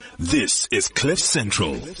This is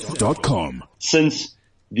CliffCentral.com. Since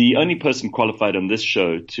the only person qualified on this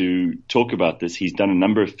show to talk about this, he's done a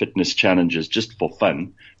number of fitness challenges just for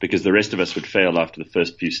fun, because the rest of us would fail after the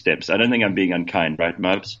first few steps. I don't think I'm being unkind, right,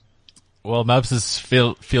 Mubs? Well, Mubs is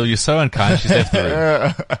feel you so unkind, she's left the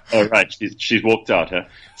room. Oh, right. She's walked out, huh?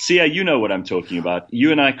 Sia, you know what I'm talking about.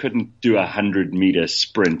 You and I couldn't do a 100-meter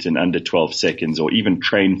sprint in under 12 seconds or even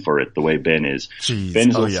train for it the way Ben is. Jeez.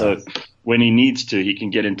 Ben's when he needs to, he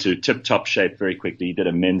can get into tip-top shape very quickly. He did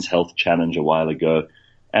a men's health challenge a while ago.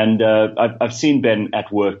 And I've seen Ben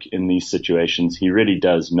at work in these situations. He really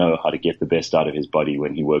does know how to get the best out of his body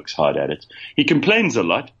when he works hard at it. He complains a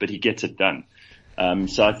lot, but he gets it done.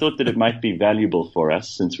 So I thought that it might be valuable for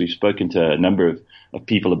us, since we've spoken to a number of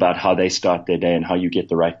people about how they start their day and how you get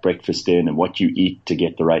the right breakfast in and what you eat to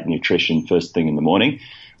get the right nutrition first thing in the morning.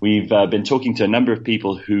 We've been talking to a number of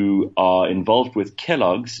people who are involved with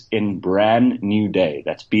Kellogg's in Brand New Day.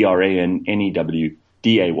 That's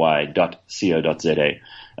BRANNEWDAY.co.za.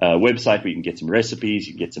 Website where you can get some recipes,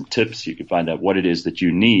 you can get some tips, you can find out what it is that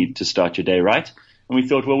you need to start your day right. And we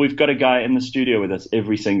thought, well, we've got a guy in the studio with us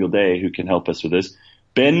every single day who can help us with this.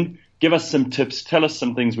 Ben, give us some tips, tell us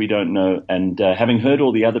some things we don't know, and having heard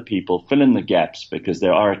all the other people, fill in the gaps, because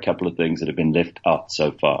there are a couple of things that have been left out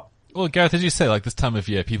so far. Well, Gareth, as you say, like this time of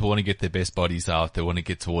year, people want to get their best bodies out. They want to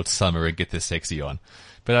get towards summer and get their sexy on.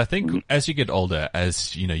 But I think as you get older,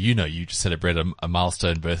 as you just celebrated a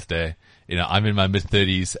milestone birthday. I'm in my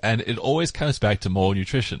mid-30s, and it always comes back to more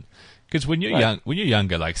nutrition. Because when you're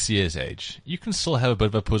younger, like Sia's age, you can still have a bit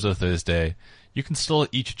of a Puzzle Thursday. You can still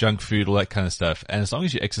eat your junk food, all that kind of stuff. And as long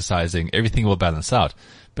as you're exercising, everything will balance out.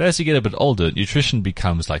 But as you get a bit older, nutrition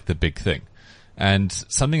becomes like the big thing. And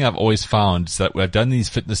something I've always found is that when I've done these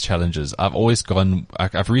fitness challenges,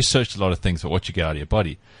 I've researched a lot of things about what you get out of your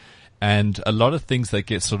body. And a lot of things that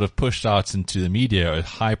get sort of pushed out into the media are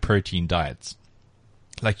high protein diets.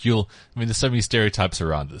 There's so many stereotypes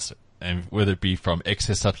around this. And whether it be from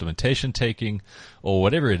excess supplementation taking or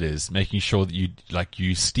whatever it is, making sure that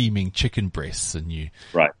you steaming chicken breasts and you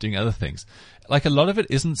doing other things. Like a lot of it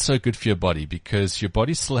isn't so good for your body, because your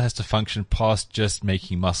body still has to function past just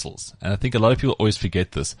making muscles. And I think a lot of people always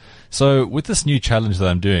forget this. So with this new challenge that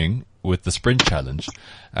I'm doing, with the sprint challenge,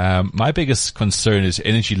 my biggest concern is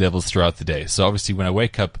energy levels throughout the day. So obviously when I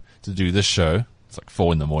wake up to do this show, it's like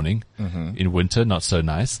 4 a.m. In winter, not so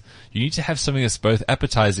nice. You need to have something that's both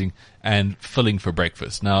appetizing and filling for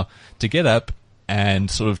breakfast. Now, to get up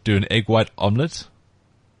and sort of do an egg white omelet,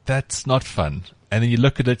 that's not fun. And then you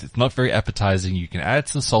look at it, it's not very appetizing. You can add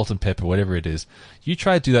some salt and pepper, whatever it is. You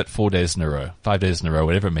try to do that 4 days in a row, 5 days in a row,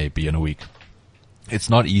 whatever it may be in a week. It's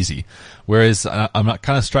not easy. Whereas I'm not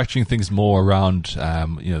kind of structuring things more around,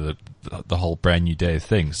 the whole Brand New Day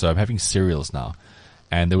thing. So I'm having cereals now.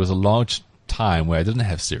 And there was a large time where I didn't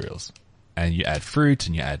have cereals, and you add fruit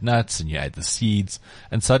and you add nuts and you add the seeds,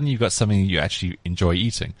 and suddenly you've got something you actually enjoy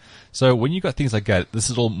eating. So when you've got things like that, this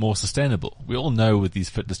is all more sustainable. We all know with these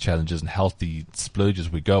fitness challenges and healthy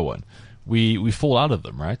splurges we go on, we fall out of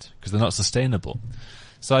them, right? Because they're not sustainable.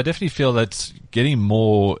 So I definitely feel that getting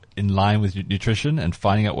more in line with nutrition and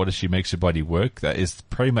finding out what actually makes your body work, that is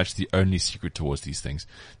pretty much the only secret towards these things.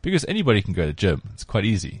 Because anybody can go to gym. It's quite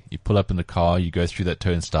easy. You pull up in the car, you go through that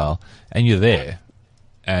turnstile, and you're there.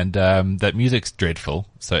 And that music's dreadful,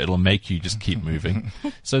 so it'll make you just keep moving.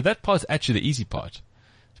 So that part's actually the easy part.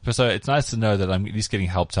 So it's nice to know that I'm at least getting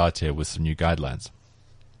helped out here with some new guidelines.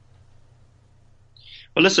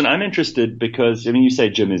 Well, listen, I'm interested because, you say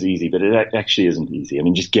gym is easy, but it actually isn't easy.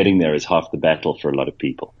 Just getting there is half the battle for a lot of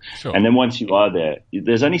people. Sure. And then once you are there,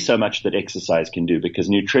 there's only so much that exercise can do, because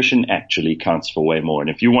nutrition actually counts for way more. And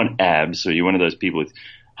if you want abs, or you're one of those people with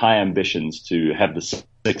high ambitions to have the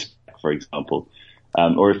six-pack, for example,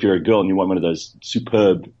 or if you're a girl and you want one of those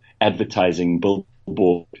superb advertising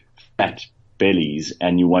billboard fat bellies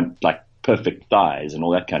and you want like perfect thighs and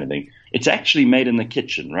all that kind of thing, it's actually made in the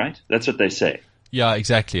kitchen, right? That's what they say. Yeah,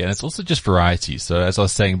 exactly. And it's also just variety. So as I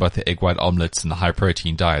was saying about the egg white omelets and the high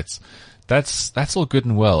protein diets, that's all good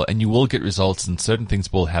and well. And you will get results and certain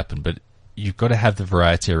things will happen, but you've got to have the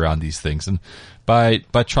variety around these things. And by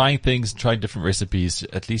trying things, trying different recipes,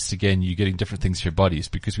 at least again, you're getting different things for your bodies,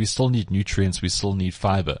 because we still need nutrients. We still need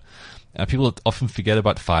fiber. People often forget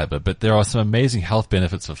about fiber, but there are some amazing health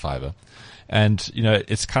benefits of fiber. And,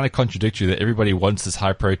 it's kind of contradictory that everybody wants this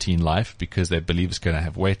high protein life because they believe it's going to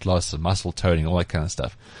have weight loss and muscle toning, all that kind of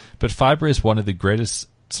stuff. But fiber is one of the greatest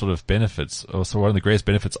sort of benefits, or so one of the greatest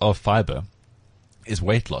benefits of fiber is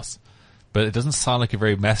weight loss. But it doesn't sound like a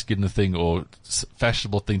very masculine thing or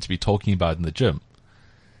fashionable thing to be talking about in the gym.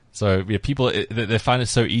 So people, they find it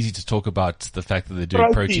so easy to talk about the fact that they're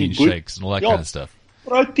doing protein shakes and all that kind of stuff.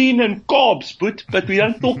 protein and carbs, but we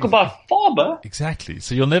don't talk about fiber. Exactly.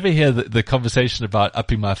 So you'll never hear the conversation about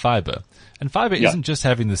upping my fiber. And fiber isn't just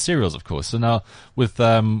having the cereals, of course. So now with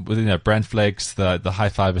bran flakes, the high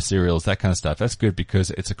fiber cereals, that kind of stuff, that's good because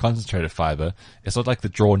it's a concentrated fiber. It's not like the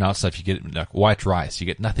drawn out stuff you get like white rice. You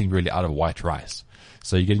get nothing really out of white rice.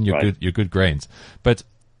 So you're getting your good grains. But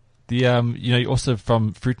you also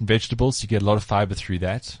from fruit and vegetables, you get a lot of fiber through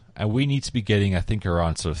that. And we need to be getting, I think,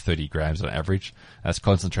 around sort of 30 grams on average. That's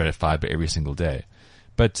concentrated fiber every single day.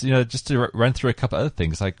 But, just to run through a couple other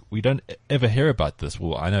things, like we don't ever hear about this.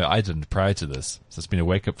 Well, I know I didn't prior to this, so it's been a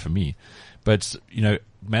wake up for me. But,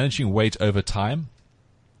 managing weight over time,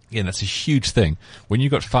 again, that's a huge thing. When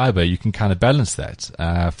you've got fiber, you can kind of balance that.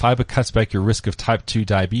 Fiber cuts back your risk of type 2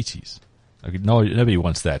 diabetes. No, nobody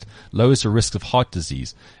wants that. Lowers the risk of heart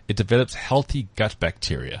disease. It develops healthy gut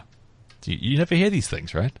bacteria. You never hear these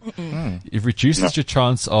things, right? Mm-mm. It reduces your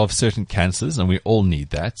chance of certain cancers, and we all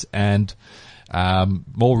need that. And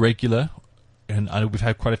more regular, and I know we've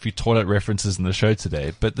had quite a few toilet references in the show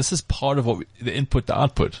today, but this is part of the input to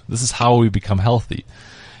output. This is how we become healthy.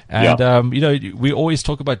 And, we always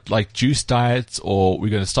talk about like juice diets, or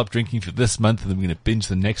we're going to stop drinking for this month and then we're going to binge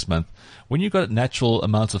the next month. When you've got natural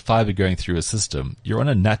amounts of fiber going through a system, you're on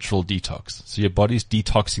a natural detox. So your body's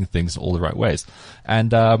detoxing things in all the right ways.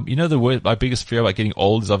 And, my biggest fear about getting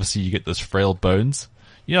old is obviously you get those frail bones.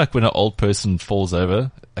 Like when an old person falls over,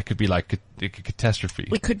 it could be like a catastrophe.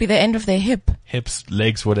 It could be the end of their hip. Hips,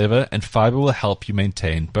 legs, whatever. And fiber will help you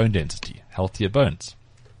maintain bone density, healthier bones.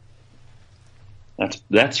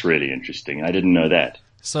 That's really interesting. I didn't know that.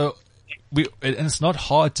 So and it's not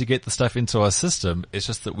hard to get the stuff into our system. It's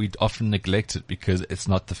just that we often neglect it because it's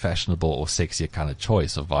not the fashionable or sexier kind of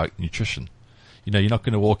choice of our nutrition. You're not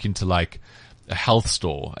going to walk into like a health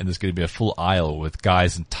store and there's going to be a full aisle with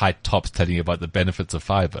guys in tight tops telling you about the benefits of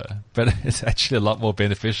fiber. But it's actually a lot more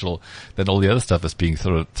beneficial than all the other stuff that's being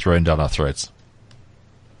thrown down our throats.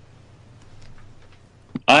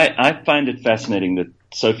 I find it fascinating that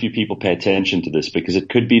so few people pay attention to this because it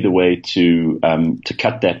could be the way to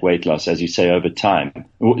cut that weight loss, as you say, over time.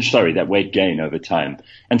 Sorry, that weight gain over time,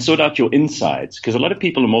 and sort out your insides. Because a lot of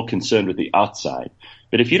people are more concerned with the outside.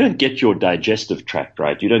 But if you don't get your digestive tract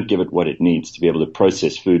right, you don't give it what it needs to be able to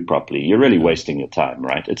process food properly, you're really wasting your time,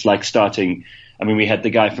 right? It's like starting. I mean, we had the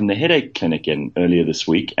guy from the headache clinic in earlier this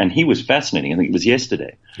week, and he was fascinating. I think it was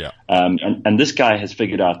yesterday. Yeah. And this guy has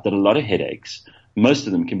figured out that a lot of headaches, most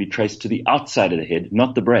of them can be traced to the outside of the head,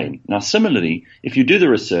 not the brain. Now, similarly, if you do the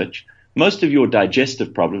research, most of your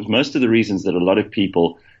digestive problems, most of the reasons that a lot of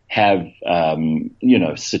people have,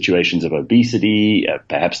 situations of obesity,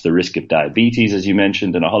 perhaps the risk of diabetes, as you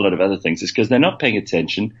mentioned, and a whole lot of other things, is because they're not paying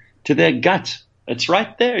attention to their gut. It's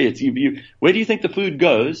right there. Where do you think the food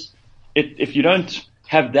goes? If you don't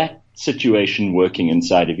have that situation working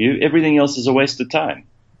inside of you, everything else is a waste of time.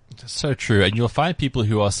 That's so true. And you'll find people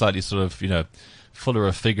who are slightly sort of, fuller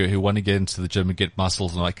of figure who want to get into the gym and get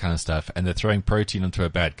muscles and all that kind of stuff, and they're throwing protein into a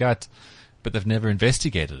bad gut, but they've never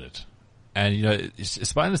investigated it. And,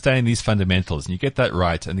 it's by understanding these fundamentals, and you get that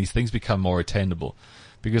right, and these things become more attainable.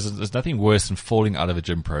 Because there's nothing worse than falling out of a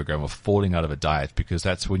gym program or falling out of a diet, because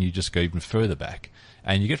that's when you just go even further back.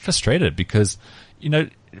 And you get frustrated because,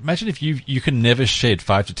 imagine if you can never shed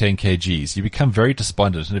 5 to 10 kgs. You become very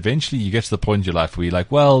despondent, and eventually you get to the point in your life where you're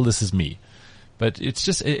like, well, this is me. But it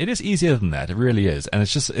is easier than that. It really is. And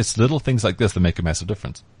it's little things like this that make a massive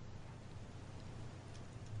difference.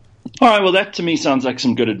 All right. Well, that to me sounds like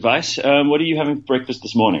some good advice. What are you having for breakfast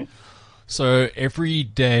this morning? So every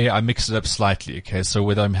day I mix it up slightly. Okay. So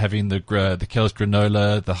whether I'm having the Kellogg's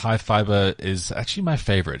granola, the high fiber is actually my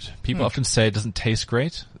favorite. People often say it doesn't taste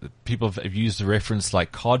great. People have used the reference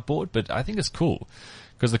like cardboard, but I think it's cool.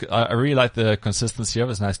 Because I really like the consistency of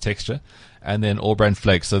it. It's a nice texture. And then all bran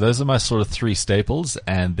flakes. So those are my sort of 3 staples.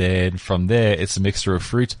 And then from there, it's a mixture of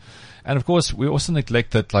fruit. And of course, we also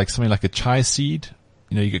neglect that like something like a chia seed.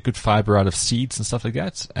 You get good fiber out of seeds and stuff like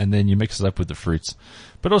that. And then you mix it up with the fruits.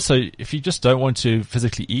 But also, if you just don't want to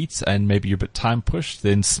physically eat and maybe you're a bit time pushed,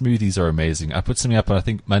 then smoothies are amazing. I put something up on, I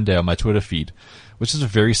think, Monday on my Twitter feed, which is a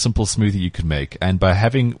very simple smoothie you can make. And by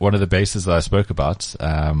having one of the bases that I spoke about,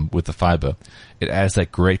 with the fiber, it adds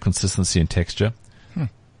that great consistency and texture.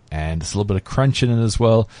 And there's a little bit of crunch in it as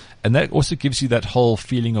well. And that also gives you that whole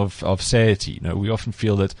feeling of satiety. We often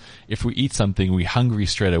feel that if we eat something, we're hungry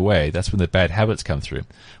straight away. That's when the bad habits come through.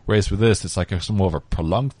 Whereas with this, it's like more of a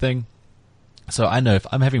prolonged thing. So I know if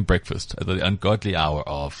I'm having breakfast at the ungodly hour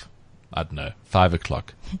of, 5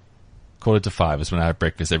 o'clock, 4:45 is when I have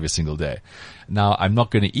breakfast every single day. Now, I'm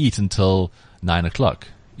not going to eat until 9 o'clock.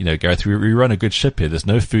 Gareth, we run a good ship here. There's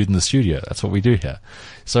no food in the studio. That's what we do here.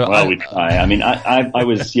 So we try. I mean, I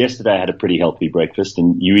was yesterday. I had a pretty healthy breakfast,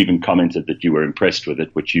 and you even commented that you were impressed with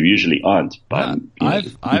it, which you usually aren't. But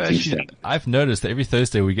I've noticed that every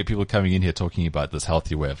Thursday we get people coming in here talking about this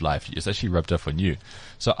healthy way of life. It's actually rubbed off on you.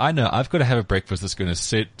 So I know I've got to have a breakfast that's going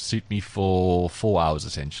to suit me for 4 hours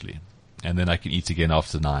essentially, and then I can eat again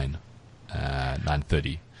after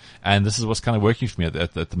 9:30. And this is what's kind of working for me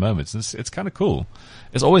at the moment. It's kind of cool.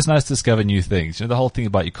 It's always nice to discover new things. The whole thing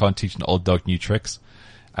about you can't teach an old dog new tricks.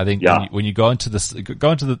 I think when you go into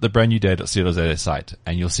the brand new day.co.za site,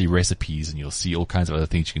 and you'll see recipes and you'll see all kinds of other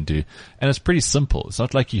things you can do. And it's pretty simple. It's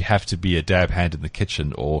not like you have to be a dab hand in the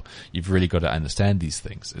kitchen or you've really got to understand these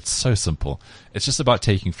things. It's so simple. It's just about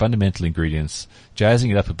taking fundamental ingredients,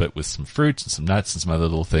 jazzing it up a bit with some fruits and some nuts and some other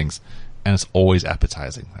little things. And it's always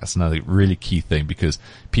appetizing. That's another really key thing, because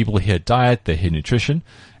people hear diet, they hear nutrition,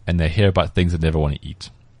 and they hear about things they never want to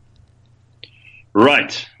eat.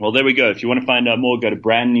 Right. Well, there we go. If you want to find out more, go to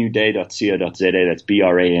brandnewday.co.za. That's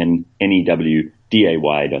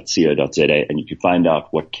brandnewday.co.za, and you can find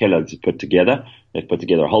out what Kellogg's have put together. They've put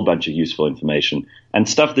together a whole bunch of useful information and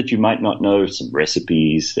stuff that you might not know, some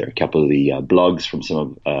recipes. There are a couple of the blogs from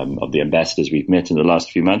some of the ambassadors we've met in the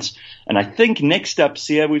last few months. And I think next up,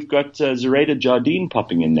 Sia, we've got Zoraida Jardine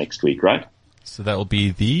popping in next week, right? So that will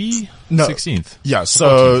be the 16th. Yeah,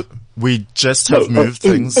 so we just have moved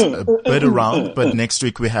things a bit around, but next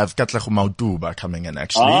week we have Katlego Mautuba coming in,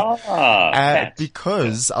 actually.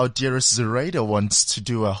 Because our dearest Zoraida wants to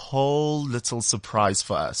do a whole little surprise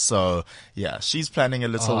for us. So, yeah, she's planning a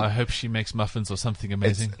little... I hope she makes muffins or something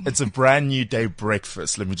amazing. It's a brand new day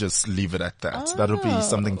breakfast. Let me just leave it at that. That'll be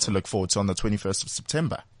something to look forward to on the 21st of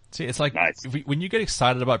September. See, it's like when you get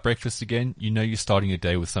excited about breakfast again, you're starting your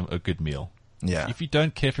day with a good meal. Yeah. If you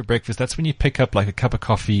don't care for breakfast, that's when you pick up like a cup of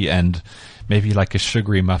coffee and maybe like a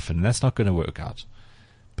sugary muffin. And that's not going to work out.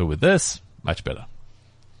 But with this, much better.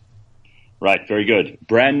 Right. Very good.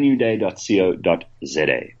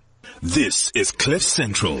 brandnewday.co.za. This is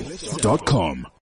CliffCentral.com.